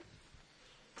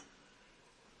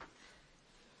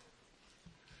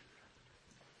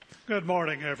Good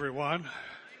morning, everyone.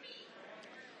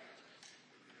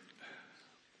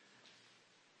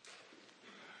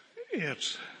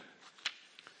 It's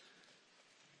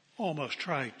almost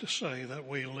trite to say that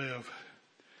we live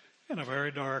in a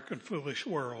very dark and foolish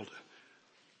world.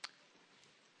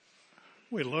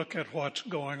 We look at what's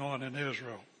going on in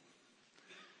Israel,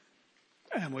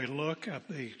 and we look at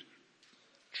the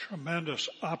tremendous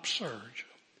upsurge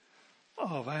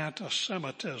of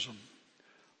anti-Semitism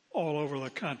all over the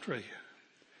country,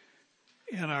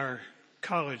 in our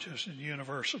colleges and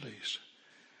universities.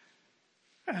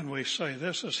 And we say,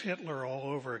 this is Hitler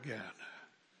all over again.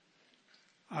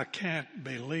 I can't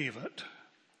believe it,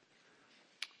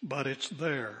 but it's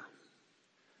there.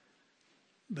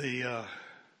 The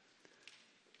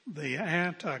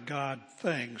anti-God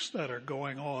things that are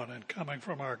going on and coming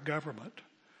from our government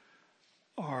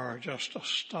are just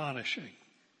astonishing.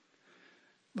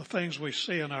 The things we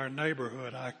see in our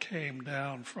neighborhood. I came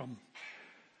down from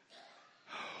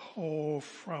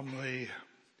the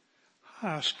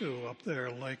high school up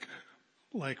there, Lake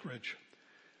Ridge.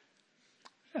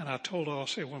 And I told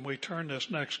Elsie, when we turn this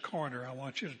next corner, I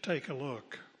want you to take a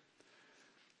look.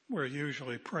 We're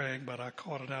usually praying, but I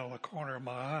caught it out of the corner of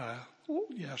my eye.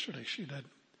 Yesterday she did.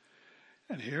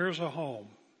 And here's a home.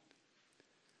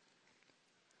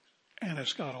 And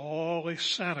it's got all these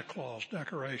Santa Claus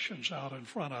decorations out in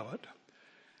front of it.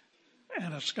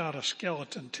 And it's got a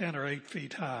skeleton 10 or 8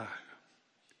 feet high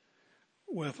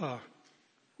with a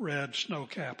red snow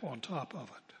cap on top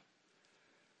of it.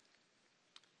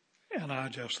 And I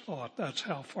just thought, that's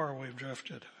how far we've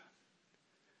drifted.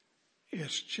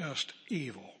 It's just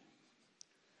evil.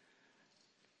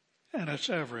 And it's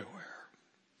everywhere.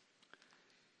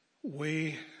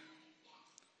 We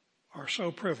are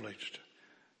so privileged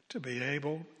to be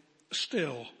able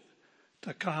still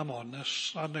to come on this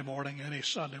Sunday morning, any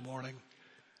Sunday morning,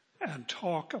 and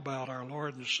talk about our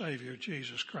Lord and Savior,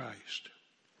 Jesus Christ.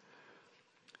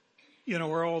 You know,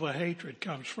 where all the hatred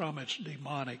comes from, it's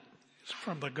demonic. It's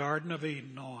from the Garden of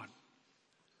Eden on.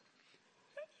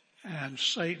 And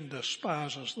Satan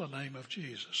despises the name of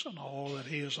Jesus and all that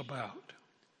he is about.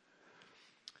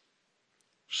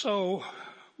 So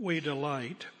we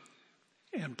delight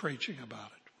in preaching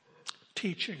about it,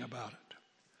 teaching about it.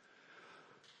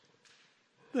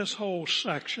 This whole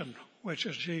section, which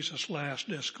is Jesus' last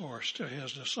discourse to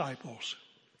his disciples,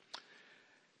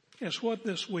 is what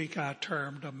this week I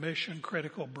termed a mission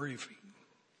critical briefing.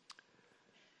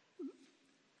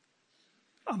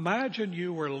 Imagine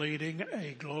you were leading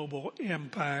a global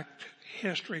impact,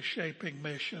 history-shaping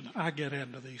mission. I get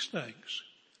into these things.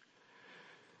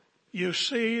 You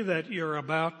see that you're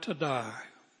about to die,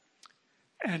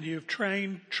 and you've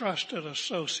trained trusted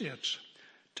associates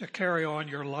to carry on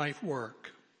your life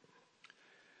work.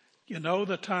 You know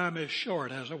the time is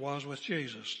short, as it was with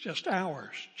Jesus, just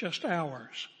hours.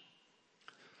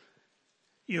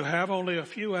 You have only a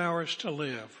few hours to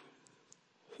live.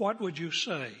 What would you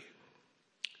say?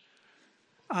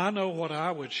 I know what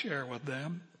I would share with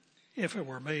them. If it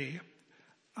were me,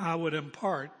 I would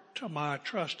impart to my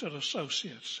trusted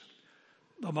associates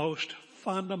the most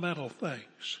fundamental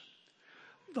things,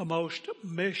 the most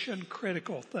mission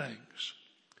critical things,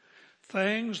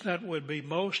 things that would be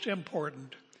most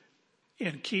important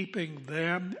in keeping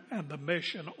them and the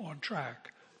mission on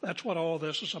track. That's what all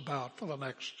this is about for the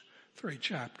next 3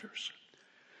 chapters.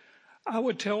 I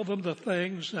would tell them the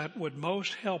things that would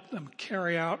most help them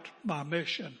carry out my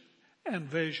mission and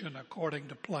vision according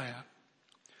to plan.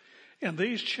 In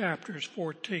these chapters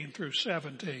 14 through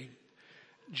 17,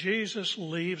 Jesus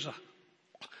leaves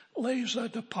a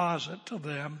deposit to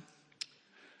them,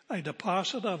 a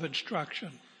deposit of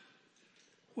instruction,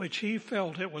 which he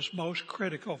felt it was most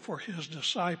critical for his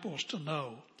disciples to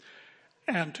know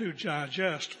and to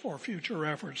digest for future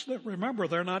reference. That, remember,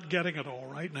 they're not getting it all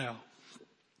right now.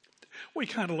 We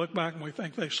kind of look back and we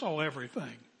think they saw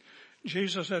everything.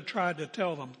 Jesus had tried to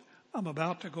tell them, I'm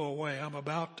about to go away. I'm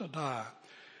about to die.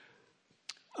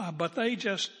 But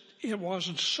it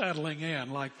wasn't settling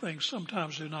in like things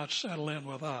sometimes do not settle in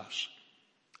with us.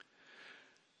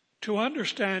 To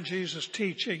understand Jesus'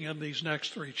 teaching in these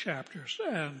next 3 chapters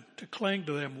and to cling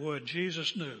to them would,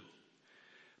 Jesus knew,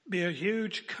 be a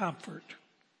huge comfort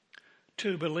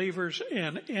to believers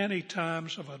in any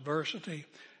times of adversity,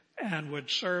 and would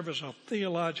serve as a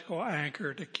theological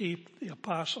anchor to keep the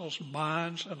apostles'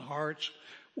 minds and hearts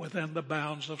within the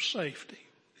bounds of safety.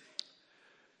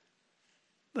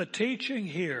 The teaching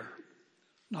here,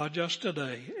 not just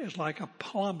today, is like a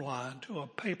plumb line to a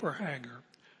paper hanger.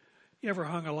 You ever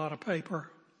hung a lot of paper?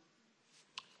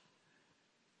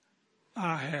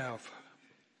 I have.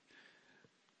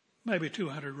 Maybe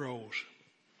 200 rolls.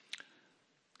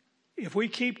 If we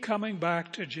keep coming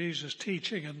back to Jesus'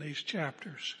 teaching in these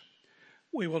chapters,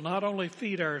 we will not only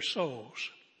feed our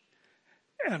souls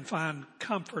and find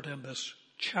comfort in this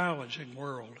challenging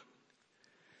world,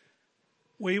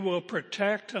 we will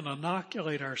protect and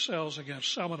inoculate ourselves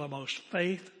against some of the most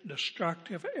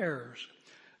faith-destructive errors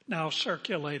now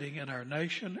circulating in our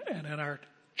nation and in our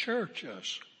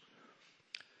churches.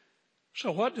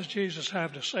 So what does Jesus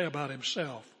have to say about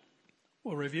himself?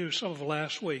 We'll review some of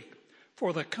last week.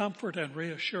 For the comfort and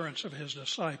reassurance of his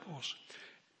disciples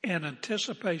in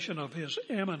anticipation of his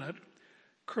imminent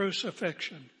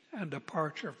crucifixion and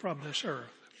departure from this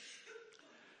earth.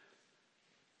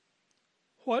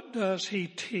 What does he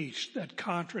teach that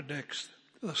contradicts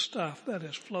the stuff that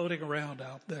is floating around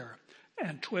out there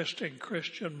and twisting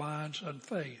Christian minds and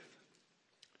faith?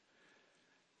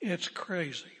 It's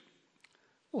crazy.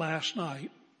 Last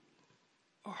night,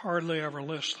 I hardly ever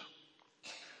listen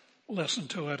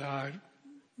to it. I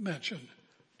mentioned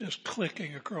just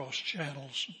clicking across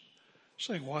channels,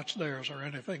 saying what's theirs or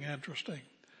anything interesting.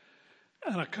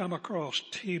 And I come across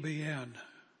TBN.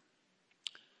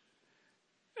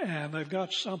 And they've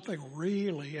got something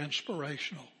really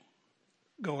inspirational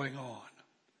going on.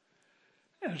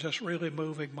 And it's just really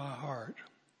moving my heart.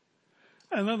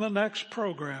 And then the next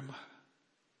program,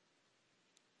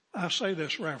 I say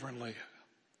this reverently.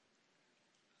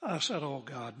 I said, oh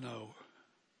God, no.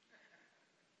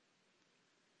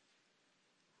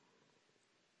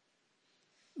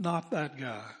 Not that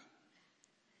guy.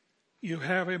 You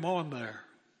have him on there.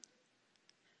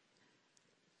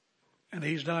 And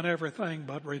he's done everything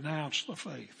but renounce the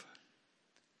faith.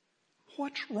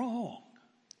 What's wrong?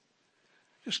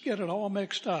 Just get it all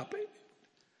mixed up.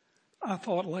 I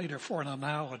thought later for an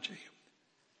analogy.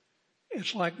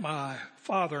 It's like my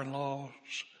father-in-law's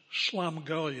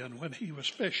slumgullion when he was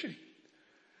fishing.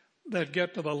 They'd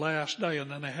get to the last day and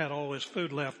then they had all his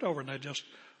food left over and they'd just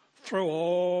throw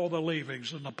all the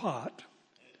leavings in the pot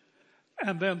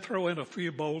and then throw in a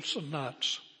few bolts and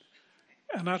nuts.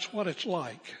 And that's what it's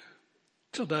like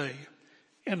today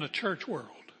in the church world.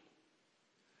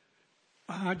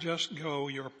 I just go,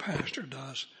 your pastor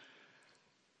does.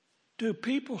 Do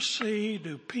people see?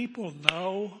 Do people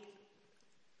know?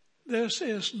 This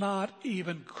is not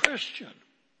even Christian.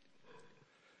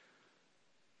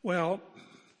 Well,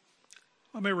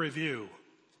 let me review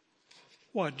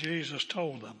what Jesus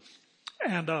told them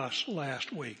and us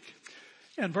last week.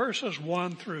 In verses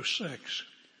 1 through 6,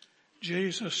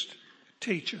 Jesus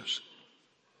teaches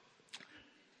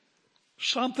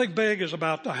something big is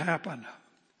about to happen.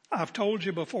 I've told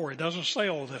you before. He doesn't say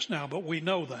all this now, but we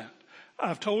know that.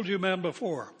 I've told you men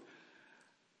before.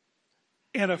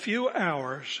 In a few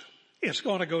hours, it's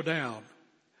going to go down.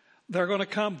 They're going to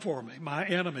come for me, my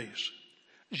enemies.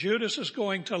 Judas is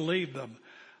going to lead them.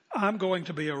 I'm going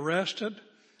to be arrested.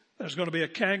 There's going to be a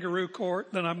kangaroo court.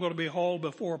 Then I'm going to be hauled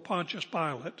before Pontius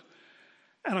Pilate.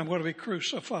 And I'm going to be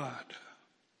crucified.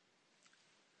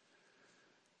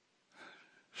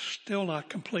 Still not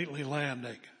completely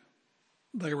landing.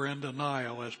 They were in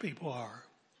denial, as people are.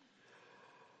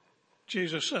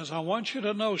 Jesus says, I want you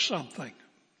to know something.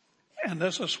 And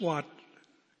this is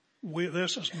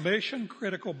this is mission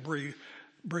critical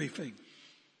briefing.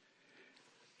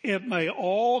 It may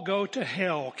all go to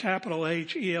hell, capital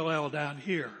H-E-L-L down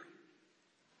here.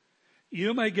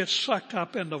 You may get sucked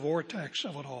up in the vortex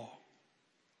of it all.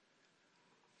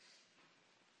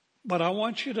 But I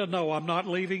want you to know I'm not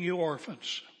leaving you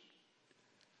orphans.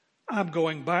 I'm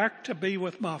going back to be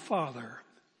with my Father.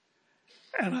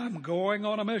 And I'm going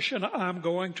on a mission. I'm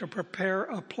going to prepare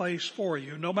a place for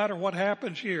you. No matter what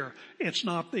happens here, it's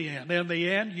not the end. In the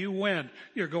end, you win.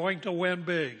 You're going to win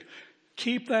big.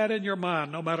 Keep that in your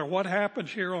mind. No matter what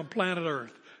happens here on planet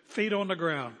Earth, feet on the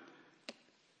ground.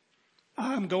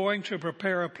 I'm going to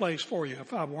prepare a place for you.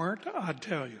 If I weren't, I'd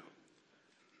tell you.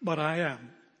 But I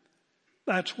am.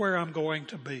 That's where I'm going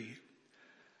to be.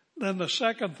 Then the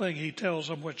second thing he tells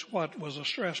them, what was a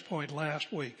stress point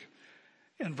last week,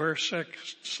 in verse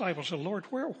 6, disciples said, Lord,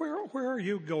 where are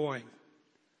you going?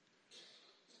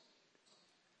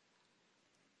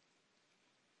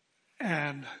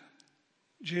 And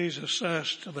Jesus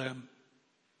says to them,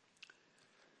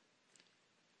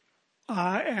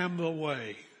 I am the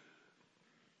way,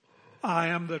 I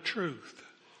am the truth,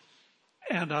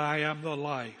 and I am the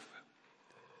life.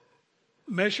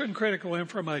 Mission critical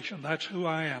information, that's who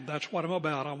I am. That's what I'm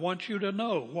about. I want you to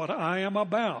know what I am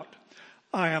about.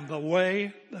 I am the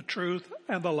way, the truth,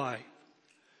 and the life.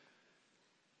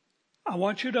 I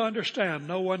want you to understand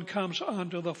no one comes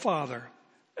unto the Father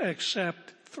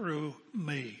except through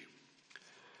me.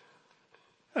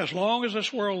 As long as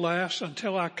this world lasts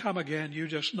until I come again, you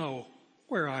just know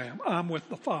where I am. I'm with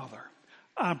the Father.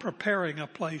 I'm preparing a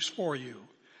place for you.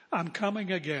 I'm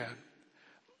coming again.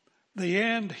 The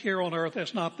end here on earth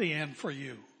is not the end for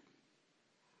you.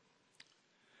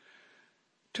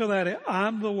 To that,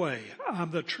 I'm the way,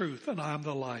 I'm the truth, and I'm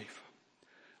the life.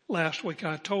 Last week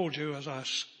I told you as I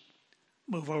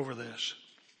move over this,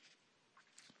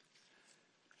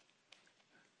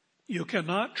 you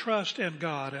cannot trust in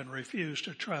God and refuse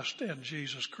to trust in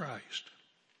Jesus Christ.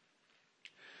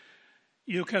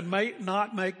 You can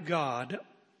not make God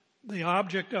the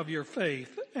object of your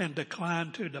faith and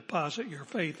decline to deposit your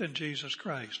faith in Jesus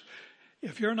Christ.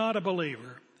 If you're not a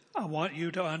believer, I want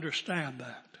you to understand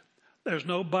that. There's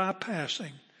no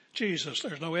bypassing Jesus.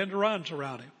 There's no end runs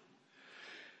around him.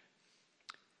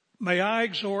 May I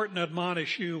exhort and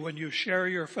admonish you when you share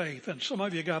your faith, and some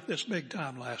of you got this big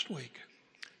time last week.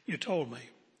 You told me.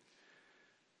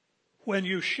 When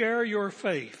you share your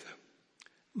faith,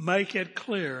 make it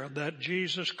clear that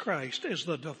Jesus Christ is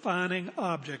the defining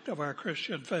object of our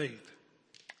Christian faith.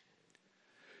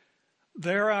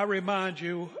 There I remind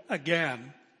you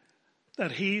again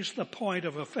that he's the point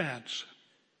of offense.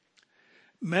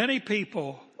 Many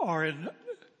people are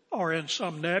in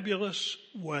some nebulous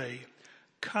way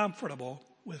comfortable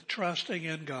with trusting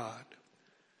in God.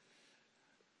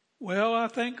 Well, I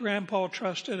think Grandpa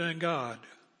trusted in God.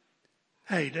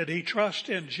 Hey, did he trust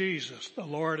in Jesus, the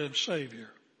Lord and Savior?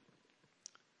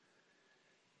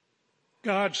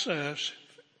 God says,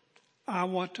 I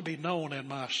want to be known in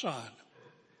my Son.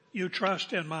 You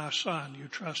trust in my Son. You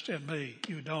trust in me.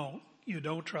 You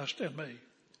don't trust in me.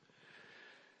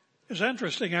 It's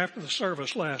interesting, after the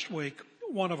service last week,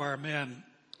 one of our men,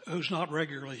 who's not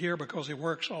regularly here because he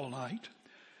works all night,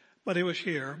 but he was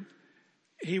here.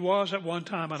 He was at one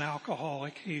time an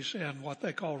alcoholic. He's in what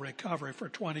they call recovery for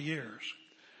 20 years.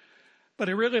 But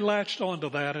he really latched onto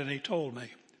that, and he told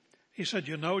me. He said,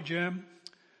 you know, Jim,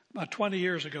 about 20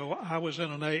 years ago, I was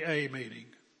in an AA meeting.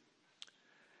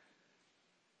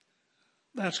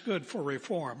 That's good for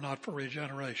reform, not for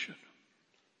regeneration.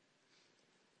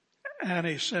 And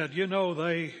he said, you know,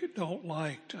 they don't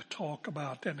like to talk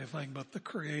about anything but the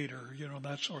Creator,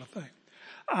 that sort of thing.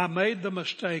 I made the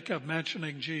mistake of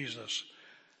mentioning Jesus.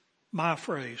 My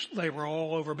phrase, they were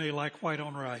all over me like white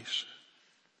on rice.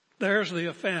 There's the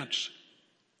offense.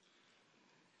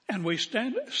 And we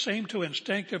seem to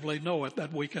instinctively know it,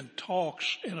 that we can talk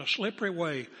in a slippery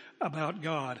way about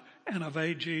God and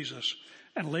evade Jesus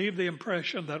and leave the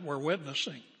impression that we're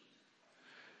witnessing.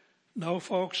 No,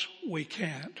 folks, we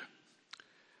can't.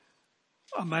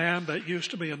 A man that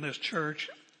used to be in this church,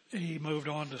 he moved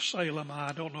on to Salem.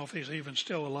 I don't know if he's even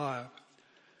still alive.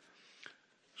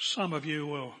 Some of you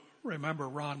will remember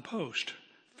Ron Post,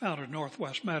 founder of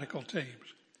Northwest Medical Teams.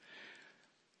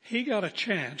 He got a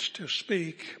chance to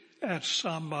speak at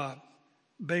some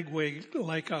bigwig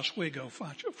Lake Oswego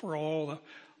function for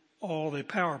all the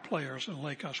power players in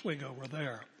Lake Oswego were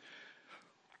there.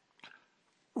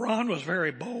 Ron was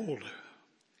very bold,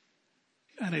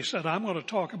 and he said, I'm going to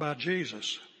talk about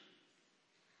Jesus.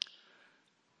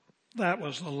 That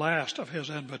was the last of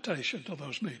his invitation to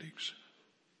those meetings.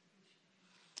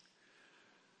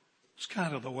 It's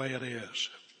kind of the way it is.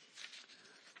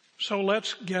 So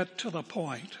let's get to the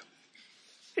point.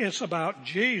 It's about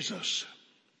Jesus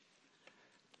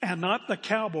and not the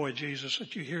cowboy Jesus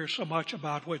that you hear so much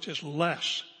about, which is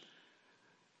less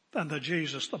than the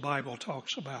Jesus the Bible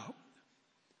talks about.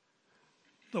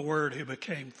 The Word who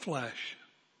became flesh.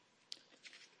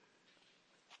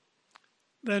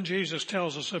 Then Jesus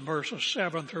tells us in verses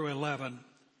 7 through 11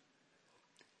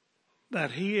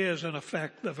 that he is in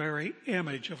effect the very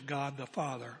image of God the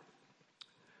Father.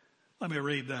 Let me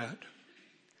read that.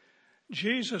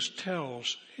 Jesus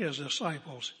tells his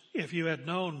disciples, if you had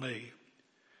known me,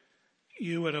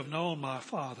 you would have known my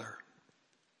Father.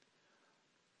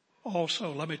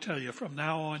 Also, let me tell you, from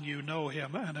now on you know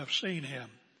him and have seen him.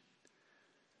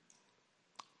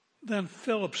 Then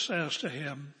Philip says to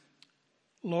him,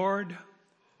 Lord,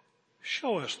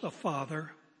 show us the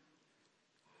Father.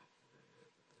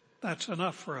 That's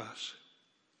enough for us.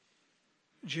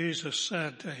 Jesus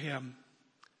said to him,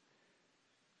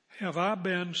 have I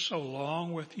been so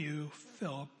long with you,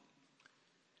 Philip,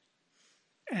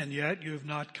 and yet you've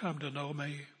not come to know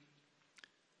me?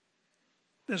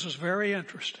 This is very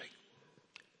interesting.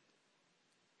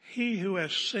 He who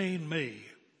has seen me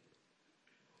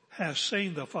has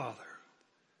seen the Father.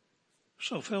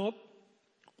 So Philip,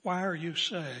 why are you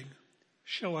saying,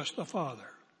 show us the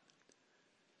Father?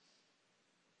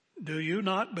 Do you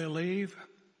not believe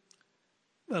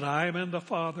that I am in the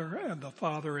Father and the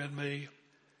Father in me?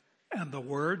 And the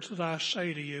words that I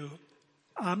say to you,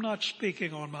 I'm not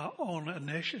speaking on my own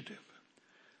initiative,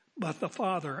 but the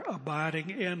Father abiding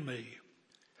in me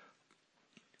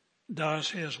does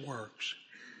his works.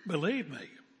 Believe me,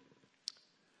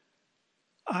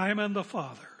 I am in the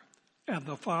Father, and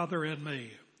the Father in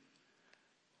me.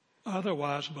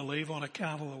 Otherwise, believe on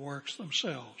account of the works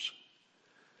themselves.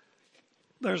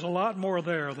 There's a lot more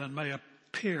there than may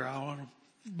appear. I want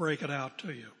to break it out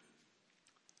to you.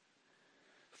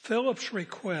 Philip's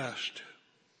request,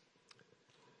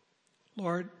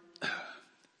 Lord,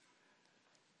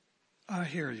 I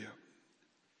hear you.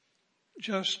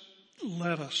 Just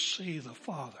let us see the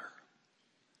Father.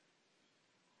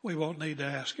 We won't need to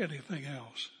ask anything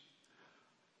else.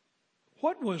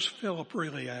 What was Philip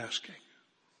really asking?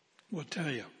 We'll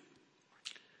tell you.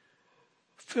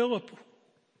 Philip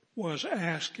was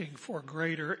asking for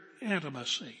greater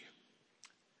intimacy,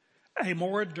 a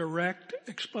more direct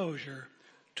exposure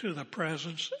to the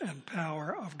presence and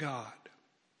power of God.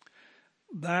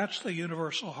 That's the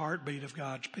universal heartbeat of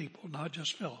God's people, not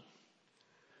just Philip.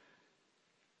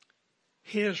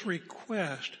 His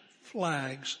request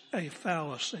flags a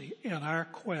fallacy in our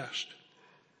quest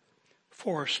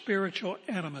for spiritual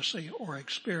intimacy or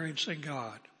experiencing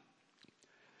God.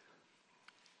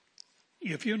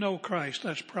 If you know Christ,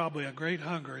 that's probably a great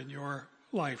hunger in your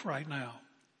life right now.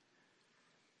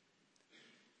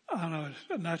 I know,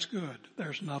 and that's good.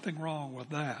 There's nothing wrong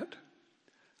with that.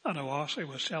 I know Ossie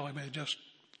was telling me just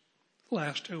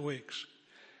last 2 weeks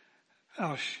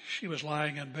how she was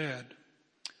lying in bed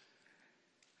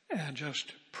and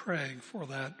just praying for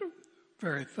that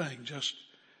very thing, just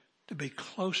to be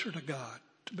closer to God,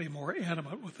 to be more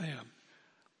intimate with Him.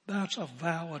 That's a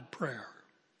valid prayer.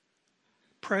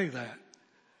 Pray that.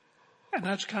 And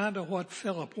that's kind of what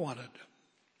Philip wanted.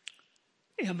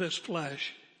 In this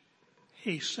flesh,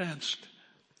 he sensed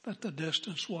that the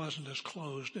distance wasn't as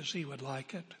closed as he would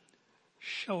like it.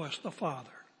 Show us the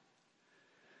Father.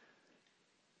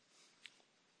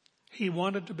 He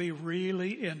wanted to be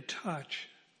really in touch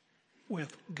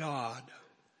with God.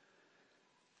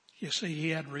 You see, he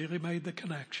had really made the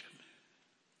connection.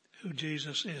 Who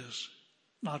Jesus is,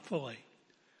 not fully.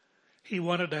 He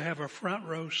wanted to have a front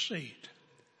row seat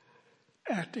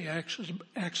at the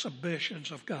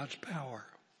exhibitions of God's power.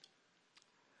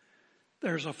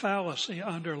 There's a fallacy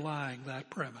underlying that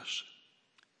premise.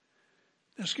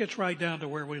 This gets right down to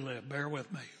where we live. Bear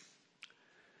with me.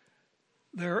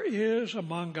 There is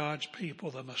among God's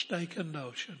people the mistaken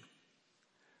notion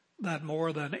that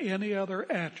more than any other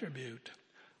attribute,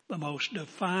 the most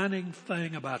defining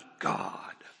thing about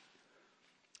God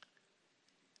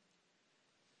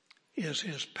is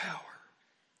His power,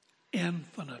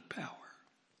 infinite power.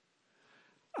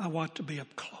 I want to be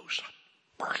up close,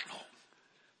 personal,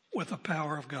 with the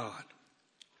power of God.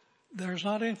 There's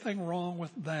not anything wrong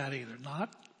with that either.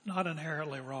 Not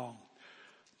inherently wrong.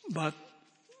 But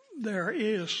there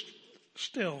is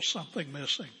still something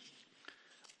missing.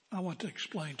 I want to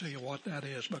explain to you what that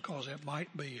is because it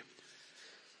might be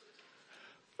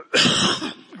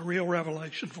a real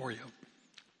revelation for you.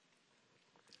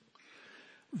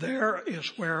 There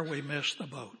is where we miss the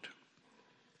boat.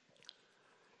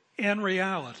 In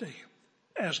reality,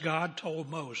 as God told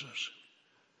Moses,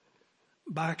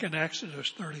 back in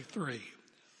Exodus 33,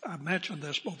 I mentioned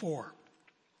this before.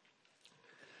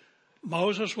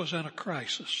 Moses was in a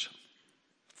crisis.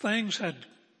 Things had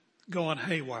gone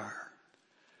haywire.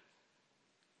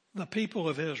 The people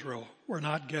of Israel were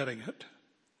not getting it.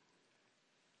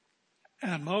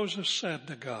 And Moses said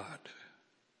to God,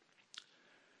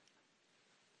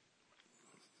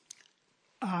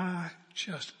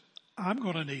 I'm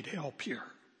going to need help here.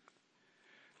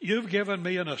 You've given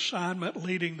me an assignment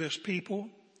leading this people.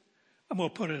 I'm going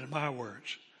to put it in my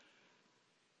words.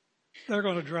 They're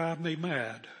going to drive me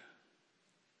mad.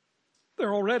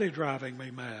 They're already driving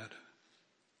me mad.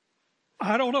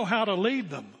 I don't know how to lead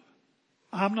them.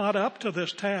 I'm not up to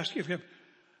this task.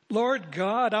 Lord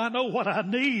God, I know what I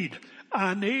need.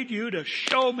 I need you to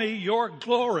show me your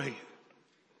glory.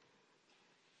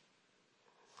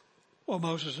 Well,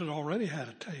 Moses had already had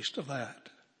a taste of that.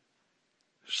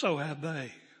 So had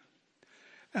they.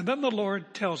 And then the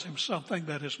Lord tells him something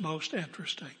that is most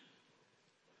interesting.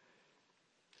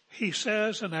 He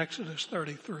says in Exodus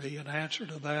 33, in answer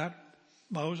to that,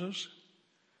 Moses,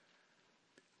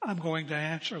 I'm going to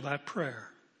answer that prayer.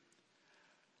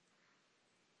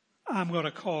 I'm going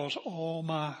to cause all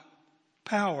my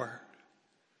power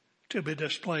to be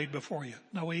displayed before you.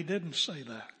 No, he didn't say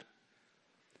that.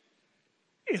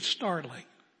 It's startling.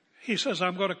 He says,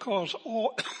 I'm going to cause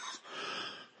all,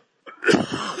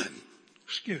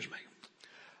 excuse me.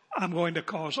 I'm going to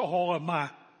cause all of my,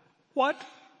 what?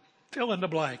 Fill in the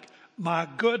blank. My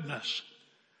goodness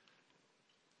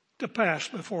to pass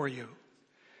before you.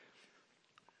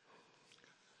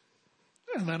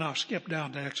 And then I'll skip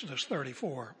down to Exodus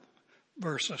 34,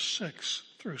 verses 6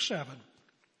 through 7.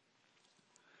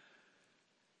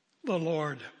 The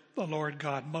Lord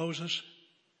God, Moses,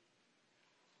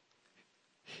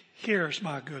 here's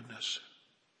my goodness.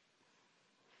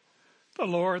 The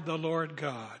Lord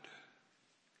God.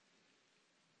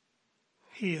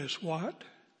 He is what?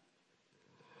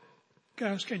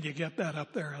 Guys, can you get that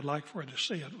up there? I'd like for you to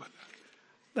see it. But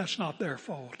that's not their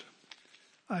fault.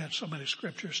 I had so many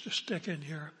scriptures to stick in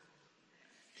here.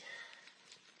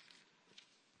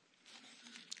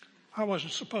 I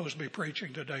wasn't supposed to be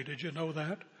preaching today. Did you know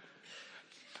that?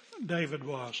 David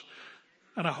was.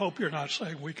 And I hope you're not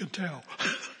saying we can tell.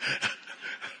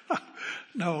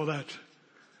 No, that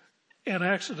in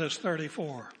Exodus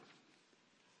 34,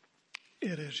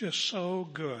 it is just so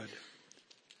good.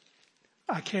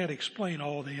 I can't explain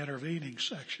all the intervening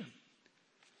section.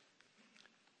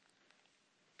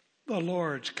 The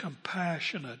Lord's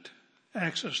compassionate,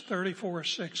 Exodus 34,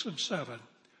 6 and 7.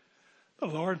 The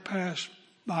Lord passed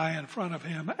by in front of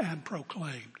him and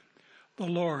proclaimed, the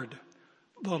Lord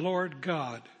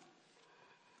God.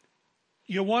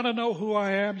 You want to know who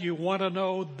I am? You want to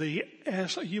know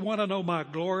you want to know my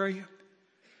glory?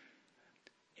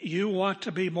 You want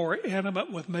to be more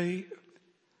intimate with me?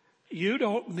 You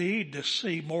don't need to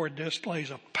see more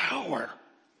displays of power.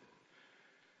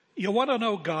 You want to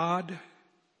know God?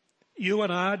 You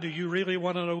and I, do you really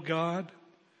want to know God?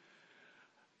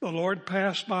 The Lord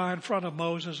passed by in front of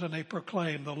Moses and he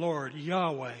proclaimed, the Lord,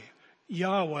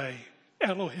 Yahweh,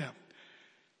 Elohim,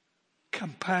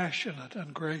 compassionate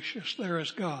and gracious. There is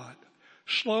God,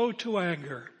 slow to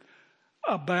anger,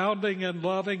 abounding in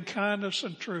loving kindness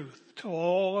and truth to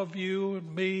all of you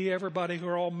and me, everybody who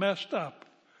are all messed up,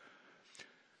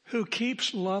 who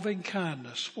keeps loving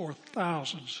kindness for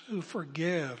thousands, who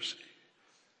forgives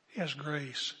his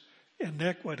grace,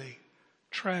 iniquity,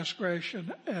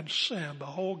 transgression, and sin, the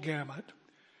whole gamut.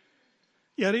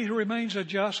 Yet he remains a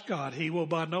just God. He will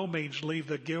by no means leave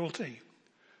the guilty.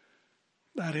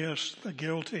 That is, the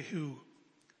guilty who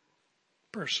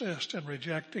persist in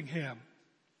rejecting him.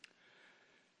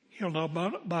 He'll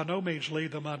by no means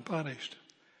leave them unpunished.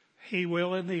 He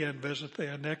will in the end visit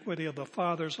the iniquity of the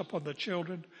fathers upon the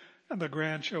children and the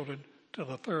grandchildren to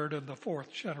the third and the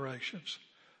fourth generations.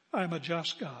 I am a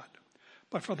just God.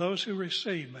 But for those who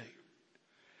receive me,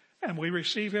 and we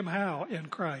receive him how? In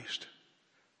Christ,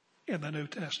 in the New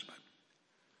Testament.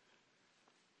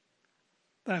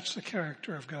 That's the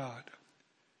character of God.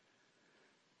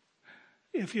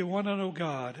 If you want to know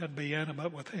God and be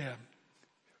intimate with him,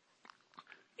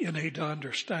 you need to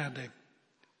understand him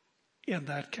in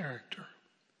that character.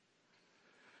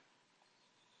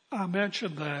 I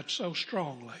mention that so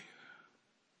strongly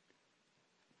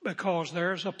because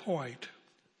there's a point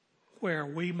where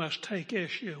we must take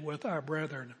issue with our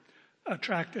brethren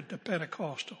attracted to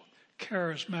Pentecostal,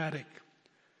 charismatic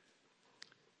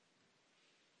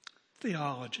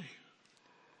theology.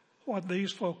 What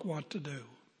these folk want to do.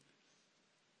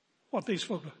 What these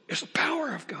folk do is the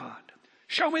power of God.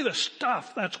 Show me the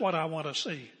stuff. That's what I want to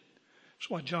see. That's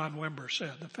what John Wimber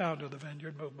said, the founder of the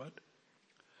Vineyard Movement.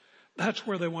 That's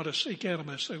where they want to seek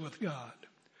intimacy with God.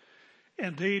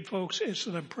 Indeed, folks, it's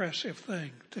an impressive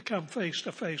thing to come face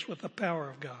to face with the power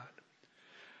of God.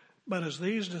 But as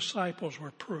these disciples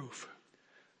were proof,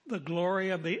 the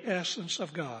glory and the essence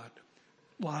of God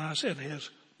lies in his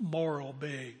moral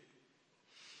being.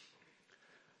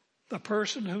 The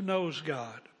person who knows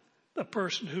God, the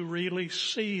person who really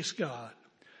sees God,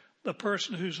 the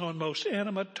person who's on most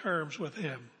intimate terms with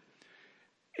him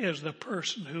is the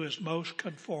person who is most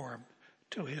conformed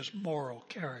to his moral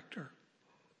character.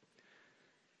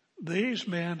 These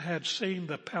men had seen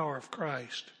the power of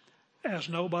Christ as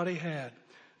nobody had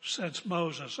since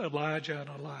Moses, Elijah, and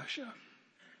Elisha.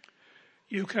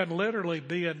 You can literally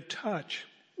be in touch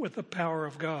with the power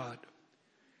of God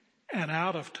and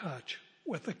out of touch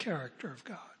with the character of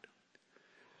God.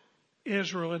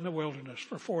 Israel in the wilderness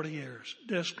for 40 years,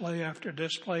 display after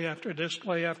display after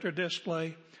display after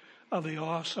display of the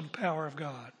awesome power of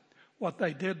God. What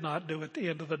they did not do at the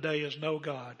end of the day is know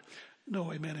God, know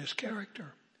him in his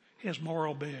character, his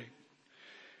moral being.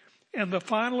 In the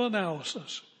final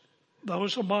analysis,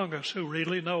 those among us who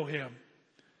really know him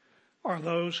are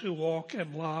those who walk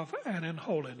in love and in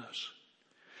holiness.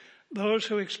 Those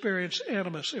who experience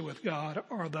intimacy with God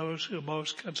are those who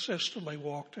most consistently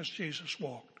walked as Jesus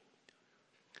walked.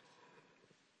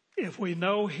 If we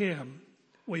know him,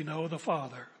 we know the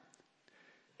Father.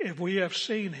 If we have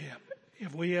seen him,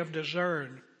 if we have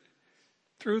discerned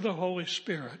through the Holy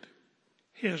Spirit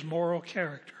his moral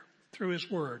character, through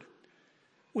his word,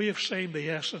 we have seen the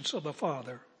essence of the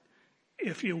Father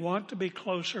If you want to be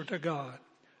closer to God,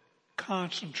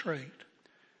 concentrate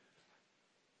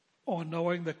on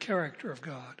knowing the character of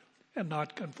God and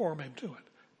not conforming to it.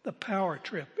 The power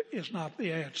trip is not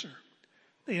the answer.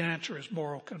 The answer is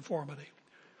moral conformity.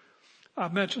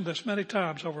 I've mentioned this many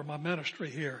times over my ministry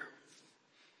here.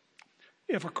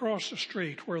 If across the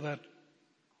street where that,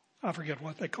 I forget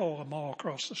what they call the mall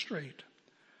across the street.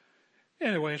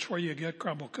 Anyway, it's where you get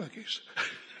crumble cookies.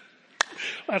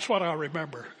 That's what I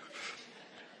remember.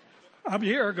 I'm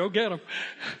here, go get them.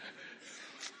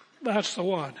 That's the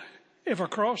one. If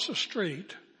across the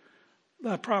street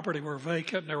that property were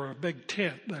vacant and there were a big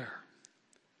tent there,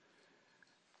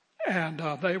 and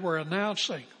they were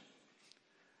announcing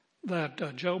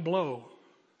that Joe Blow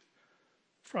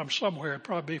from somewhere, it'd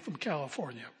probably be from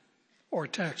California or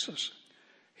Texas,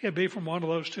 he'd be from one of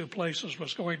those two places,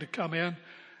 was going to come in,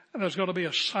 and there's going to be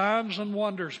a signs and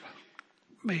wonders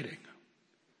meeting.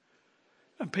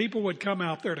 And people would come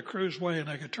out there to Cruise Way and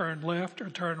they could turn left or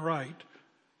turn right.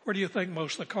 Where do you think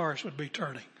most of the cars would be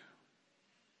turning?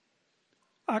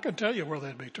 I can tell you where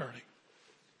they'd be turning.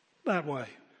 That way.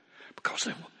 Because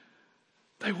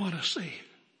they want to see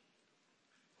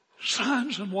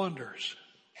signs and wonders.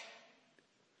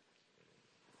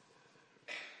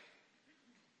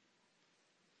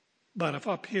 But if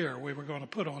up here we were going to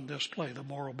put on display the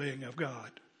moral being of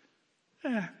God,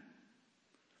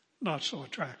 not so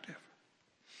attractive.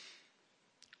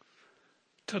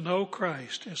 To know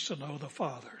Christ is to know the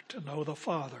Father. To know the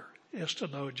Father is to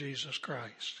know Jesus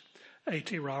Christ.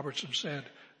 A.T. Robertson said,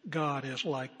 God is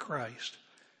like Christ,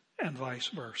 and vice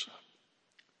versa.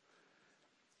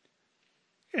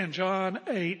 In John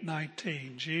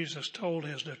 8:19, Jesus told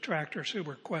his detractors who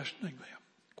were questioning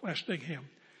him,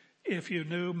 if you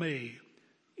knew me,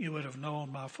 you would have known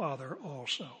my Father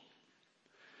also.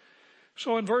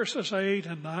 So in verses 8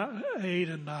 and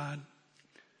 9,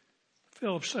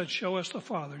 Philip said, show us the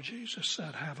Father. Jesus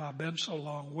said, have I been so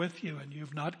long with you and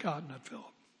you've not gotten it, Philip?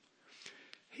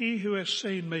 He who has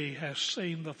seen me has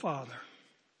seen the Father.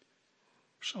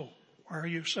 So why are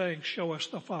you saying, show us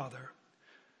the Father?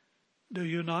 Do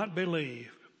you not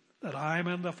believe that I am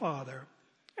in the Father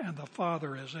and the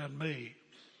Father is in me?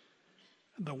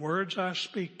 And the words I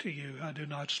speak to you, I do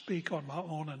not speak on my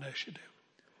own initiative,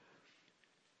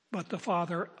 but the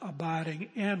Father abiding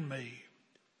in me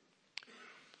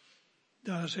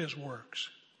does his works.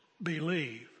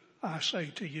 Believe, I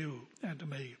say to you and to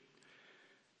me.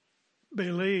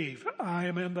 Believe I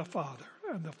am in the Father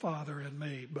and the Father in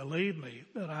me. Believe me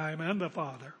that I am in the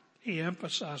Father. He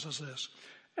emphasizes this.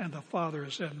 And the Father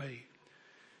is in me.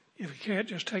 If you can't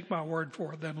just take my word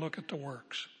for it, then look at the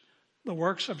works. The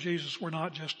works of Jesus were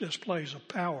not just displays of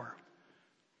power.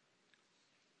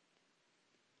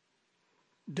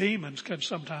 Demons can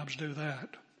sometimes do that.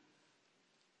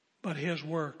 But his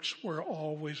works were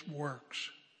always works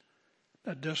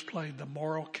that displayed the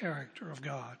moral character of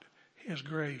God, his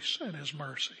grace and his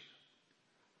mercy.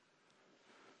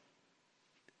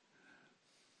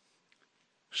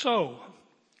 So,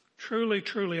 truly,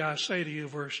 truly, I say to you,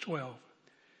 verse 12,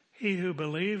 he who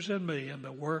believes in me and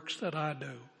the works that I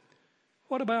do.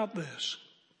 What about this?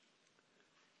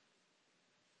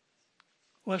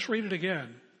 Let's read it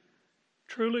again.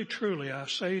 Truly, truly, I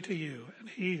say to you, and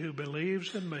he who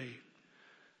believes in me,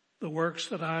 the works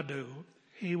that I do,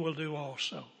 he will do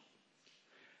also.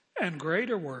 And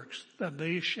greater works than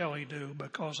these shall he do,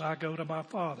 because I go to my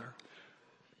Father.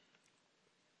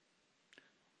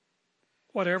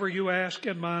 Whatever you ask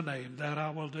in my name, that I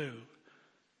will do,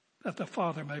 that the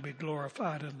Father may be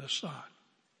glorified in the Son.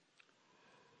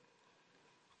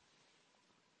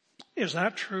 Is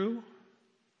that true?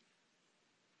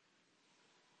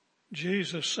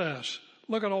 Jesus says,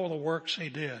 look at all the works he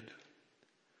did.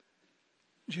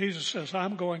 Jesus says,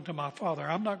 I'm going to my Father.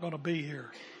 I'm not going to be here,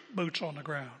 boots on the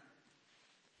ground.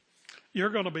 You're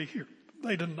going to be here.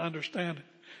 They didn't understand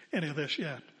any of this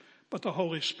yet, but the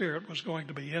Holy Spirit was going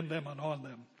to be in them and on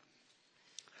them.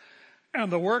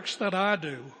 And the works that I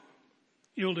do,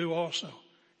 you'll do also.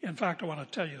 In fact, I want to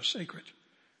tell you a secret.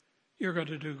 You're going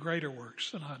to do greater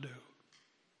works than I do.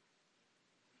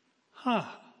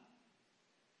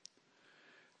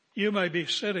 You may be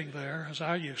sitting there, as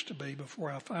I used to be before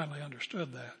I finally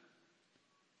understood that.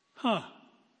 I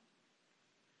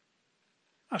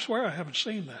swear I haven't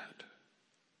seen that.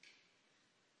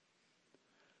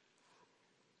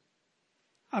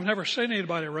 I've never seen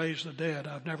anybody raise the dead.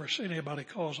 I've never seen anybody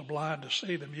cause the blind to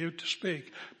see, the mute to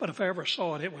speak. But if I ever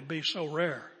saw it, it would be so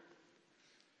rare.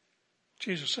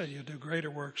 Jesus said, you do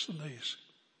greater works than these,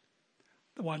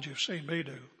 the ones you've seen me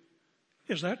do.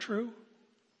 Is that true?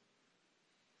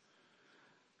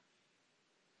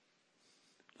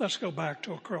 Let's go back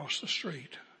to across the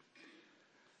street.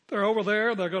 They're over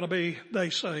there. They're going to be,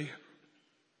 they say,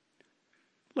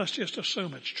 let's just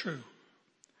assume it's true.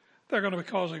 They're going to be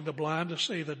causing the blind to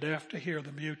see, the deaf to hear,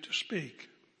 the mute to speak.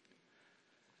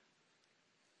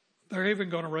 They're even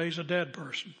going to raise a dead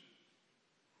person.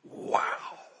 Wow.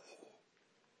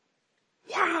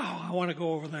 Wow, I want to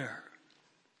go over there.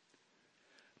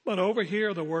 But over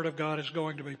here, the Word of God is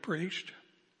going to be preached.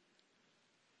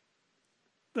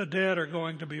 The dead are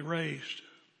going to be raised.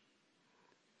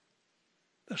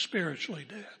 The spiritually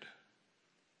dead.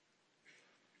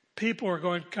 People are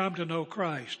going to come to know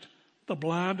Christ. The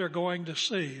blind are going to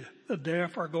see. The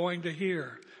deaf are going to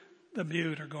hear. The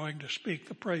mute are going to speak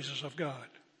the praises of God.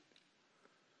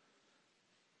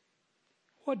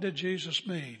 What did Jesus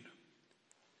mean?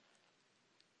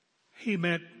 He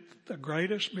meant the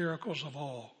greatest miracles of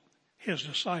all his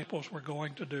disciples were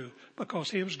going to do, because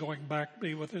he was going back to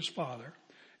be with his Father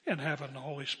in heaven. The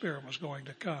Holy Spirit was going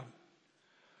to come.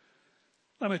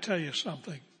 Let me tell you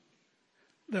something.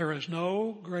 There is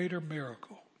no greater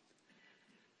miracle.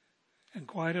 And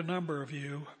quite a number of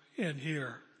you in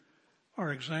here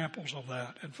are examples of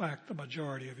that. In fact, the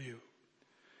majority of you.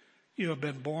 You have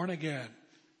been born again.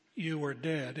 You were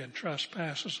dead in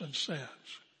trespasses and sins.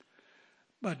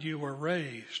 But you were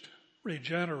raised,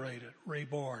 regenerated,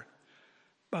 reborn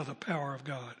by the power of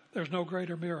God. There's no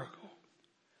greater miracle.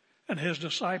 And his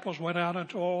disciples went out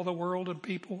into all the world, and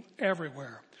people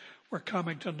everywhere were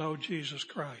coming to know Jesus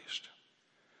Christ.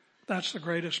 That's the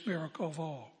greatest miracle of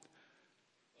all.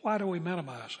 Why do we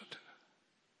minimize it?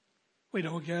 We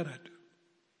don't get it.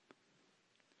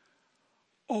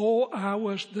 Oh, I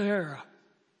was there.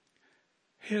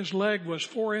 His leg was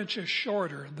 4 inches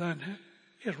shorter than,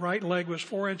 his right leg was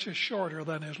 4 inches shorter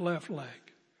than his left leg.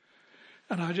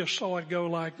 And I just saw it go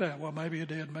like that. Well, maybe it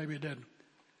did, maybe it didn't.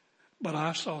 But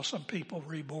I saw some people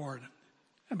reborn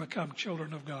and become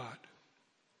children of God.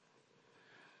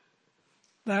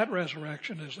 That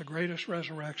resurrection is the greatest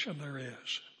resurrection there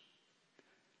is.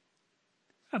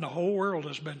 And the whole world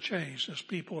has been changed as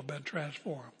people have been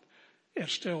transformed.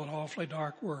 It's still an awfully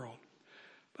dark world.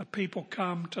 But people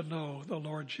come to know the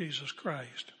Lord Jesus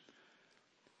Christ.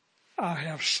 I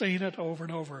have seen it over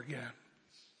and over again.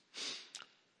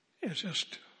 It's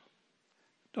just,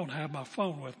 don't have my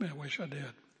phone with me. I wish I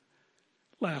did.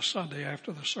 Last Sunday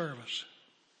after the service,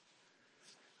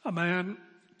 a man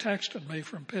texted me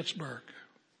from Pittsburgh.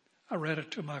 I read it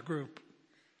to my group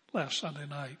last Sunday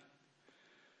night.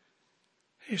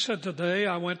 He said, today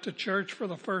I went to church for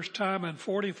the first time in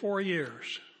 44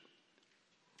 years.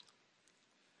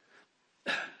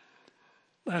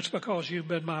 That's because you've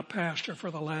been my pastor for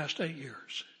the last 8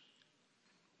 years.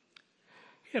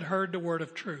 He had heard the word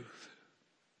of truth.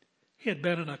 He had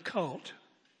been in a cult.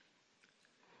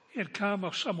 He had come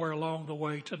somewhere along the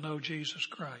way to know Jesus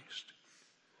Christ.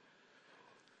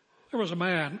 There was a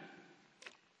man,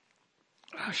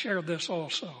 I shared this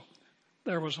also.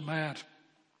 There was a man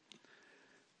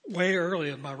way early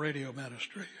in my radio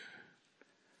ministry.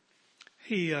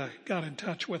 He got in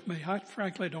touch with me. I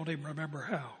frankly don't even remember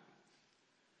how.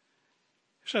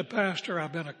 He said, Pastor,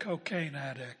 I've been a cocaine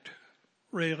addict,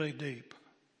 really deep.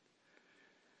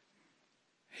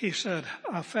 He said,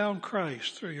 I found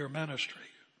Christ through your ministry.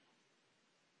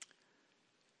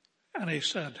 And he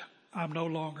said, I'm no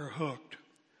longer hooked.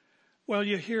 Well,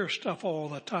 you hear stuff all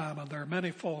the time, and there are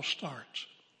many false starts.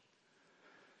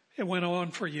 It went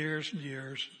on for years and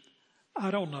years.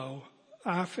 I don't know.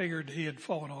 I figured he had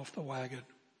fallen off the wagon.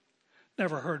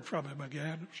 Never heard from him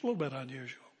again. It was a little bit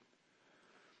unusual.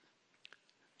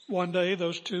 One day,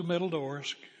 those two middle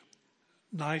doors,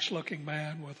 nice-looking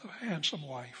man with a handsome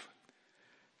wife,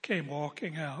 came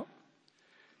walking out.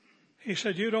 He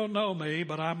said, you don't know me,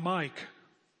 but I'm Mike.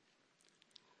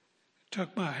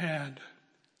 Took my hand,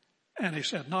 and he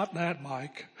said, not that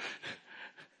Mike,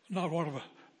 not one of them,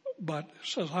 but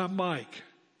says, I'm Mike.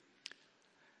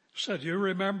 Said, you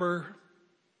remember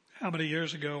how many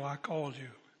years ago I called you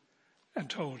and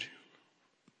told you?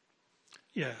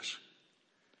 Yes.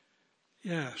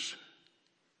 Yes.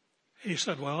 He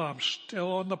said, well, I'm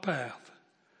still on the path,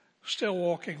 still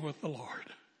walking with the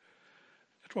Lord.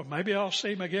 Well, maybe I'll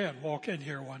see him again, walk in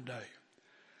here one day.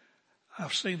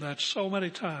 I've seen that so many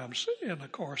times in the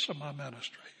course of my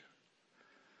ministry.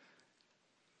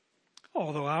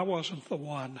 Although I wasn't the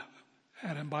one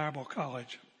at in Bible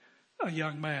college, a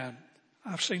young man,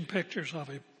 I've seen pictures of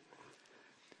him,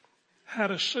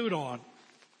 had a suit on,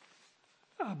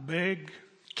 a big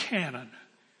cannon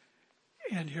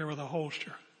in here with a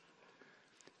holster.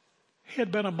 He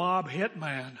had been a mob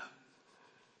hitman.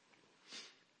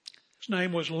 His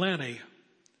name was Lenny.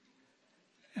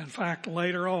 In fact,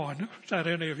 later on, is that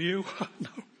any of you? No.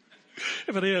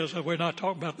 If it is, we're not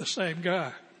talking about the same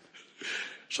guy.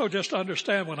 So just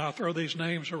understand when I throw these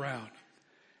names around.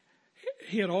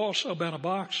 He had also been a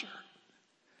boxer,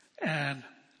 and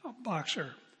a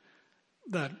boxer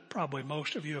that probably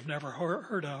most of you have never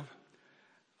heard of.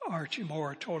 Archie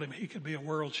Moore told him he could be a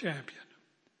world champion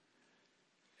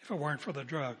if it weren't for the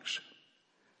drugs.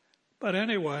 But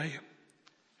anyway,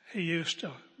 he used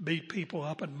to beat people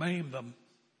up and maim them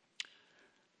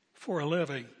for a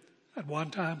living. At one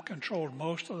time controlled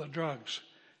most of the drugs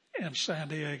in San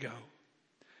Diego.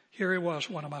 Here he was,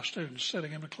 one of my students,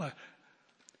 sitting in the class.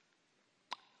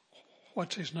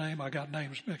 What's his name? I got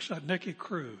names mixed up. Nicky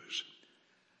Cruz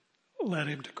led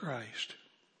him to Christ.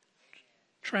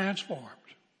 Transformed.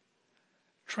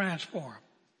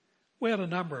 We had a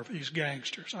number of these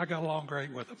gangsters. I got along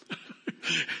great with them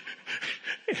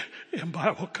in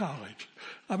Bible college.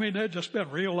 I mean, they'd just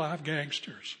been real live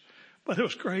gangsters. But it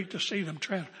was great to see them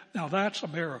Now that's a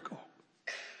miracle.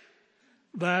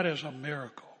 That is a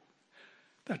miracle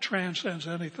that transcends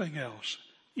anything else.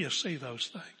 You see those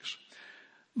things.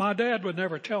 My dad would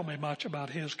never tell me much about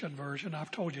his conversion.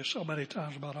 I've told you so many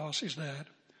times about Ossie's dad.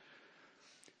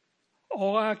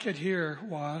 All I could hear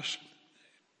was,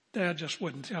 Dad just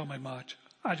wouldn't tell me much.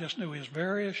 I just knew he was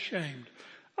very ashamed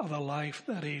of the life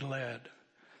that he led.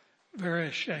 Very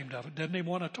ashamed of it. Didn't even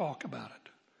want to talk about it.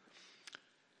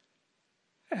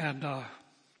 And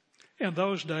in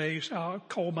those days,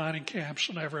 coal mining camps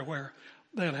and everywhere,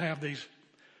 they'd have these.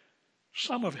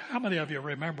 How many of you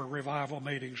remember revival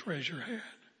meetings? Raise your hand.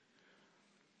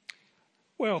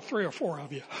 Well, 3 or 4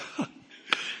 of you.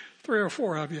 3 or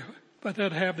 4 of you. But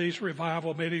they'd have these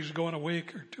revival meetings going a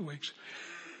week or 2 weeks.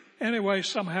 Anyway,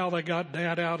 somehow they got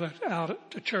Dad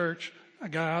out to church, a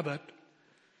guy that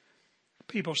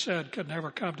people said could never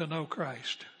come to know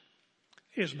Christ.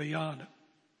 He's beyond it.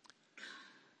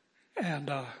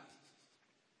 And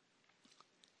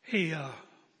he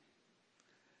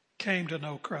came to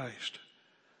know Christ.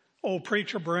 Old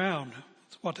Preacher Brown,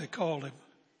 that's what they called him.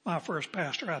 My first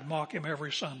pastor, I'd mock him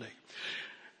every Sunday.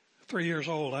 3 years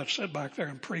old, I'd sit back there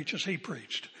and preach as he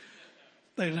preached.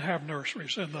 They didn't have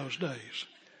nurseries in those days.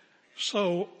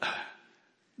 So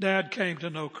Dad came to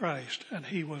know Christ, and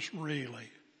he was really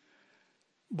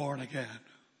born again.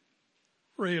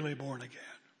 Really born again.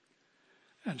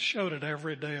 And showed it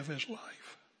every day of his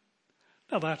life.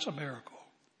 Now that's a miracle.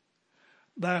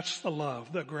 That's the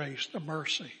love, the grace, the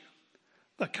mercy,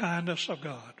 the kindness of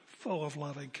God, full of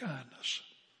loving kindness.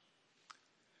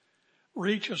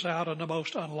 Reaches out in the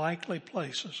most unlikely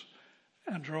places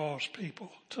and draws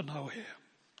people to know him.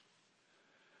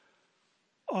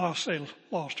 Ossie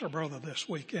lost her brother this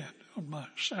weekend on my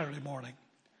Saturday morning.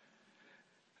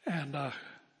 And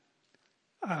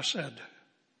I said,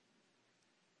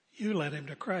 you led him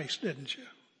to Christ, didn't you?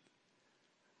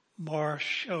 Morris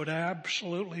showed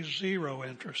absolutely zero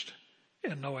interest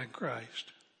in knowing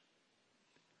Christ.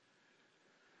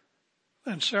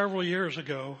 Then several years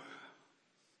ago,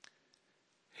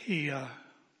 he and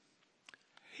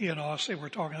Ossie were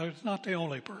talking. It's not the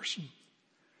only person,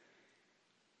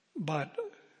 but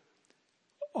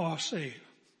Ossie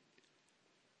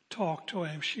talked to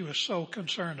him. She was so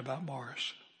concerned about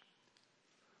Morris.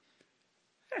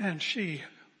 And she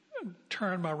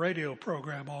turned my radio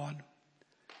program on,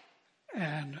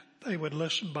 and they would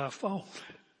listen by phone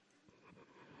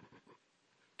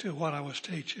to what I was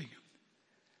teaching.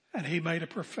 And he made a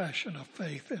profession of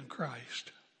faith in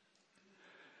Christ.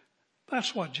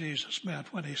 That's what Jesus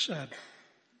meant when he said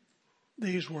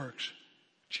these works.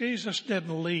 Jesus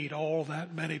didn't lead all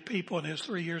that many people in his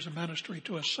 3 years of ministry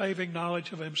to a saving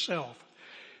knowledge of himself.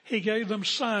 He gave them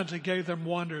signs, he gave them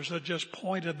wonders that just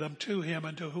pointed them to him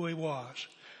and to who he was.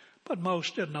 But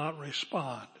most did not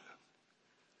respond.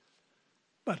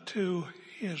 But to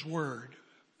his word,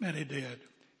 many did.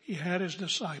 He had his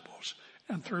disciples,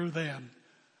 and through them,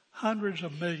 hundreds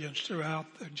of millions throughout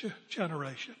the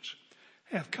generations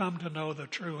have come to know the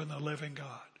true and the living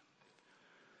God.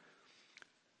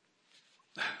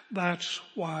 That's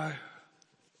why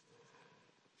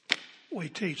we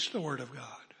teach the Word of God.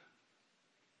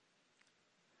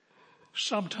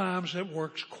 Sometimes it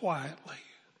works quietly.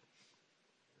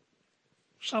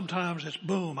 Sometimes it's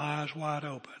boom, eyes wide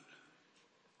open.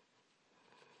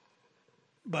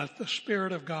 But the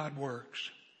Spirit of God works,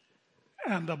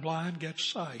 and the blind get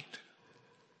sight,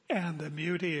 and the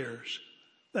mute ears,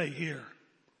 they hear.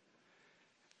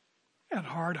 And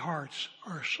hard hearts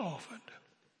are softened,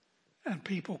 and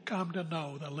people come to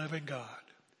know the living God,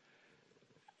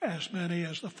 as many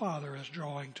as the Father is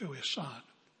drawing to his Son,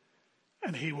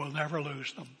 and he will never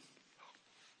lose them.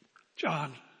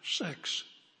 John 6,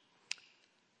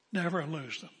 never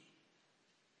lose them.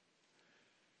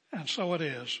 And so it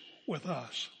is with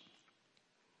us.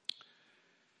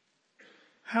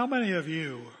 How many of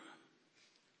you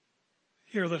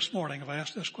here this morning have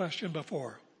asked this question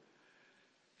before?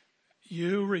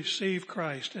 You received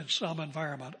Christ in some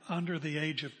environment under the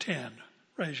age of 10.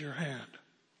 Raise your hand.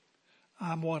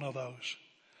 I'm one of those.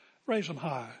 Raise them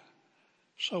high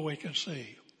so we can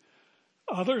see.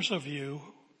 Others of you,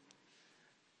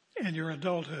 in your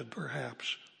adulthood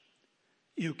perhaps,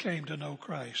 you came to know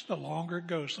Christ. The longer it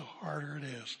goes, the harder it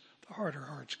is, the harder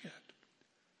hearts get.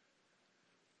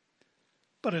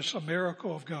 But it's a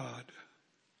miracle of God.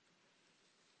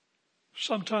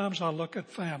 Sometimes I look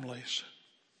at families.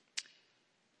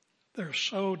 They're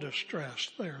so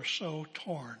distressed. They're so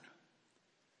torn.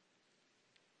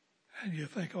 And you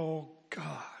think, oh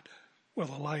God, will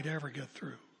the light ever get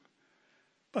through?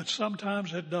 But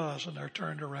sometimes it does, and they're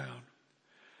turned around.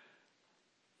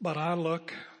 But I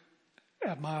look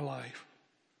at my life.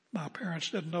 My parents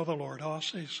didn't know the Lord.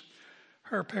 Ossie's,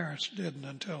 her parents didn't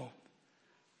until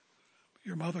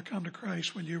your mother come to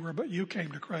Christ when you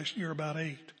came to Christ when you were about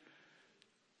 8.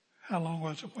 How long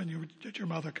was it when did your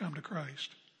mother come to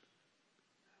Christ?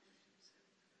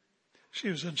 She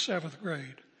was in 7th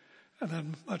grade. And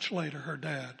then much later, her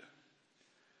dad.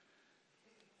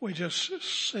 We just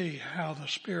see how the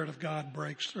Spirit of God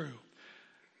breaks through.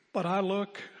 But I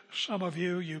look, some of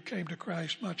you came to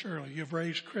Christ much earlier. You've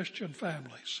raised Christian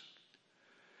families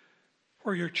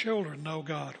where your children know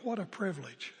God. What a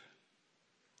privilege.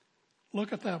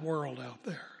 Look at that world out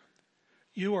there.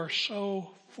 You are so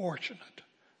fortunate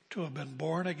to have been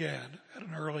born again at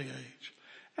an early age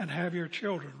and have your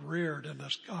children reared in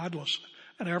this godless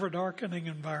and ever-darkening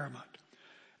environment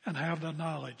and have the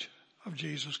knowledge of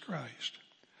Jesus Christ.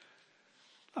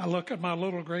 I look at my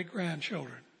little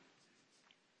great-grandchildren,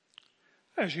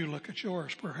 as you look at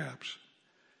yours perhaps,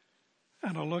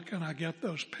 and I look and I get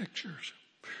those pictures.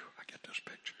 I get those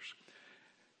pictures.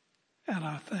 And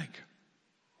I think,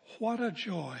 what a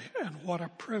joy and what a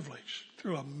privilege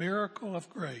through a miracle of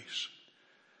grace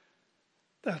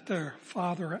that their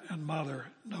father and mother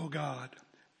know God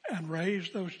and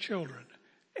raise those children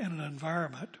in an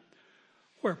environment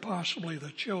where possibly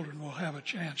the children will have a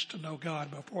chance to know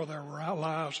God before their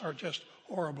lives are just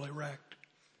horribly wrecked.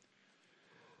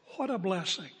 What a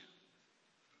blessing.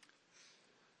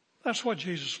 That's what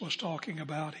Jesus was talking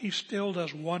about. He still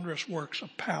does wondrous works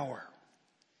of power.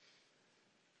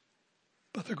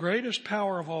 But the greatest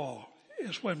power of all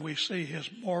is when we see His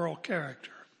moral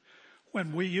character.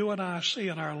 When you and I see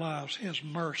in our lives His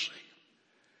mercy.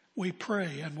 We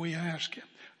pray and we ask Him.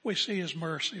 We see His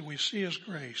mercy. We see His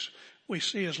grace. We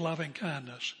see His loving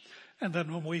kindness. And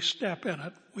then when we step in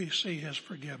it, we see His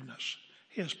forgiveness,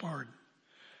 His pardon.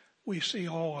 We see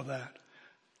all of that.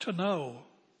 To know,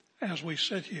 as we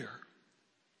sit here,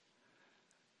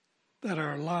 that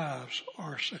our lives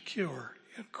are secure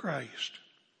in Christ.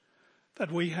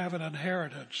 That we have an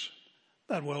inheritance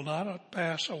that will not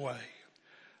pass away.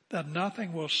 That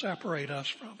nothing will separate us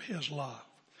from His love.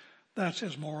 That's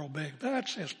His moral being.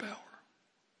 That's His power.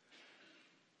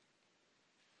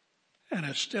 And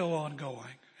it's still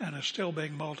ongoing. And it's still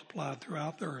being multiplied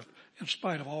throughout the earth in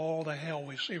spite of all the hell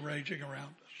we see raging around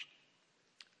us.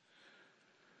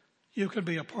 You can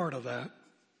be a part of that.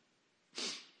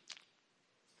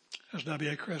 As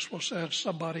W.A. Criswell said,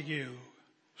 somebody you,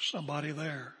 somebody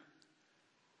there,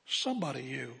 somebody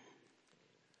you.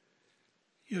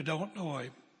 You don't know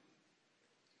Him.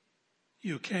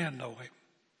 You can know Him.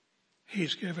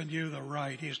 He's given you the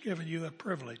right. He's given you the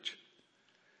privilege.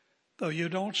 Though you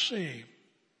don't see Him,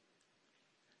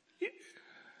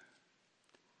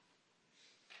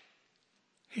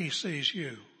 He sees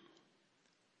you.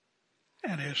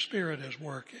 And His Spirit is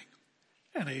working.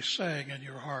 And He's saying in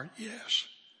your heart, yes,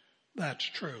 that's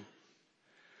true.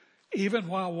 Even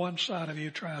while one side of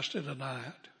you tries to deny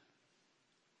it,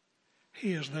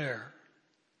 He is there.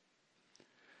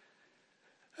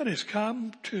 And He's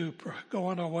come to go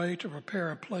on our way to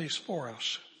prepare a place for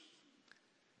us.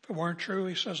 If it weren't true,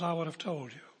 He says, I would have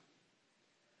told you.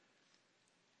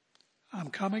 I'm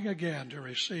coming again to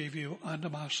receive you unto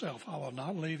myself. I will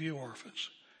not leave you orphans.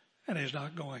 And He's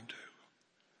not going to.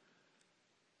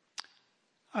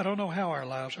 I don't know how our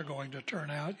lives are going to turn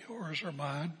out, yours or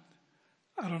mine.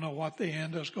 I don't know what the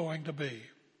end is going to be.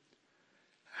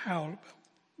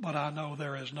 But I know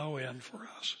there is no end for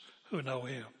us who know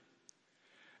Him.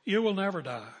 You will never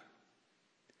die.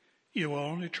 You will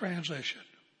only transition.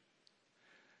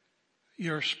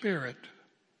 Your spirit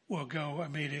will go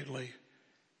immediately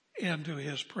into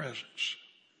His presence.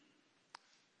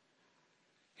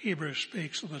 Hebrews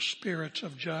speaks of the spirits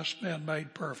of just men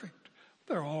made perfect.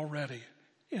 They're already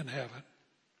in heaven.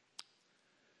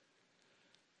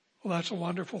 Well, that's a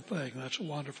wonderful thing. That's a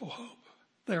wonderful hope.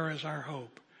 There is our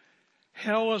hope.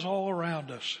 Hell is all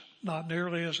around us, not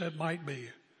nearly as it might be,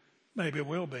 maybe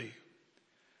will be.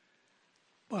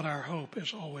 But our hope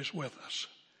is always with us.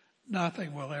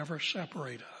 Nothing will ever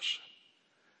separate us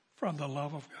from the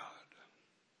love of God.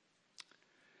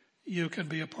 You can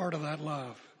be a part of that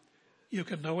love. You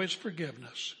can know His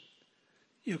forgiveness.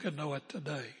 You can know it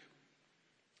today.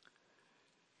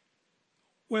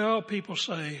 Well, people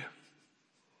say,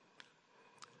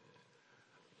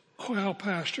 well,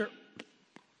 Pastor,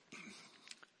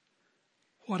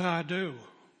 what do I do?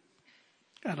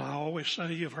 And I always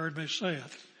say, you've heard me say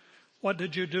it. What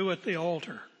did you do at the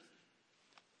altar?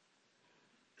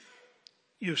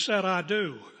 You said, I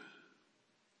do.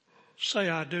 Say,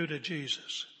 I do to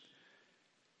Jesus.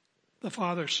 The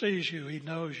Father sees you. He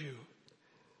knows you.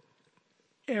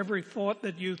 Every thought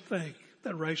that you think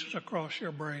that races across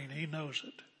your brain, He knows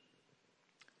it.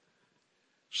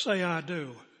 Say, I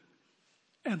do.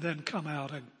 And then come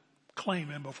out and claim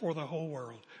Him before the whole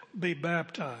world. Be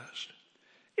baptized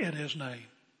in His name.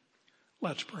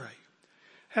 Let's pray.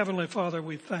 Heavenly Father,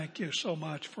 we thank You so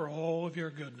much for all of Your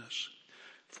goodness,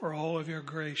 for all of Your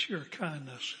grace, Your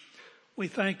kindness. We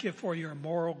thank You for Your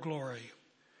moral glory.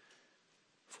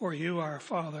 For You, our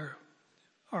Father,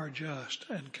 are just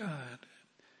and kind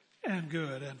and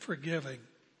good and forgiving.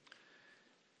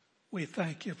 We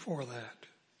thank You for that.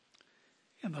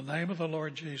 In the name of the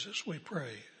Lord Jesus, we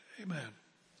pray. Amen.